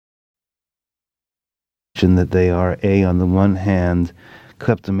question that they are, on the one hand,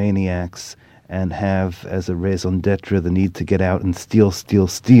 kleptomaniacs and have as a raison d'etre the need to get out and steal, steal,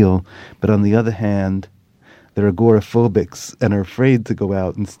 steal, but on the other hand, they're agoraphobics and are afraid to go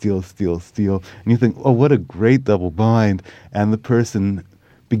out and steal, steal, steal. And you think, oh, what a great double bind. And the person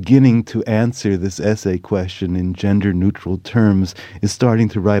beginning to answer this essay question in gender-neutral terms is starting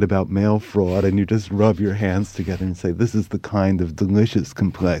to write about mail fraud, and you just rub your hands together and say, this is the kind of delicious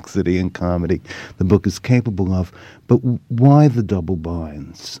complexity and comedy the book is capable of. But why the double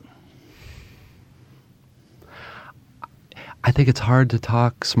binds? I think it's hard to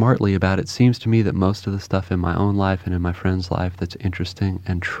talk smartly about it. It seems to me that most of the stuff in my own life and in my friend's life that's interesting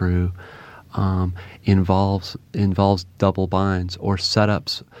and true involves double binds or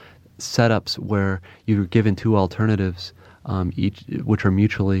setups where you're given two alternatives, each which are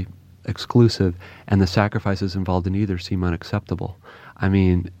mutually exclusive, and the sacrifices involved in either seem unacceptable. I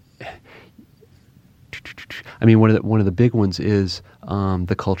mean, one of the big ones is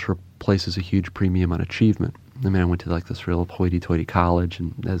the culture places a huge premium on achievement. I mean, I went to like this real hoity-toity college,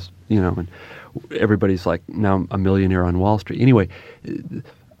 and as you know, and everybody's like now a millionaire on Wall Street. Anyway,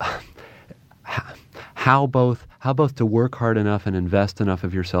 how both to work hard enough and invest enough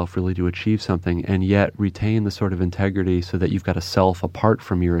of yourself really to achieve something, and yet retain the sort of integrity so that you've got a self apart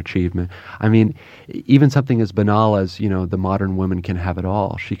from your achievement. I mean, even something as banal as, you know, the modern woman can have it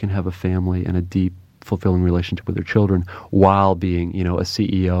all. She can have a family and a deep, fulfilling relationship with her children while being, you know, a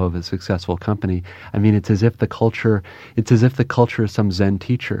CEO of a successful company. I mean, it's as if the culture is some Zen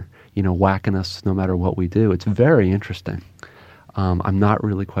teacher, you know, whacking us no matter what we do. It's very interesting. I'm not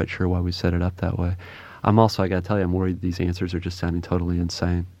really quite sure why we set it up that way. I got to tell you, I'm worried these answers are just sounding totally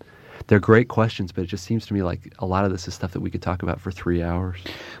insane. They're great questions, but it just seems to me like a lot of this is stuff that we could talk about for 3 hours.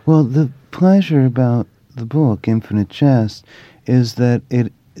 Well, the pleasure about the book, Infinite Jest, is that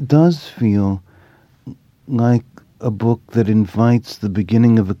it does feel like a book that invites the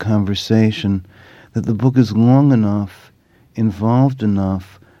beginning of a conversation, that the book is long enough, involved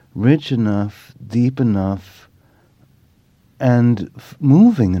enough, rich enough, deep enough, and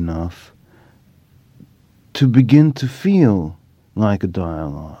moving enough to begin to feel like a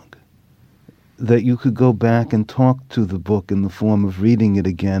dialogue, that you could go back and talk to the book in the form of reading it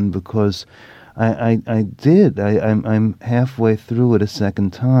again, because I'm halfway through it a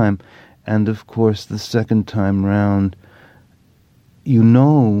second time, and of course the second time round you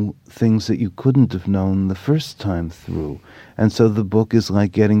know things that you couldn't have known the first time through, and so the book is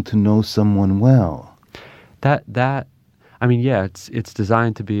like getting to know someone well. I mean, yeah, it's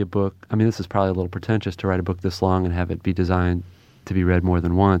designed to be a book. I mean, this is probably a little pretentious to write a book this long and have it be designed to be read more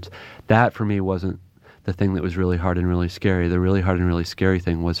than once. That, for me, wasn't the thing that was really hard and really scary. The really hard and really scary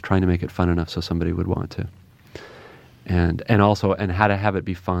thing was trying to make it fun enough so somebody would want to. And also how to have it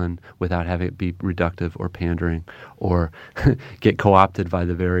be fun without having it be reductive or pandering or get co-opted by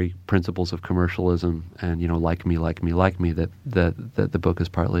the very principles of commercialism and, you know, like me that the book is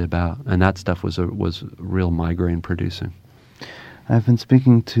partly about. And that stuff was real migraine producing. I've been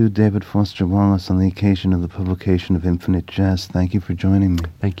speaking to David Foster Wallace on the occasion of the publication of Infinite Jest. Thank you for joining me.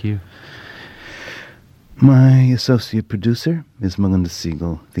 Thank you. My associate producer is Melinda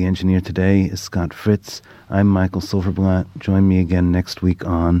Siegel. The engineer today is Scott Fritz. I'm Michael Silverblatt. Join me again next week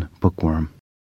on Bookworm.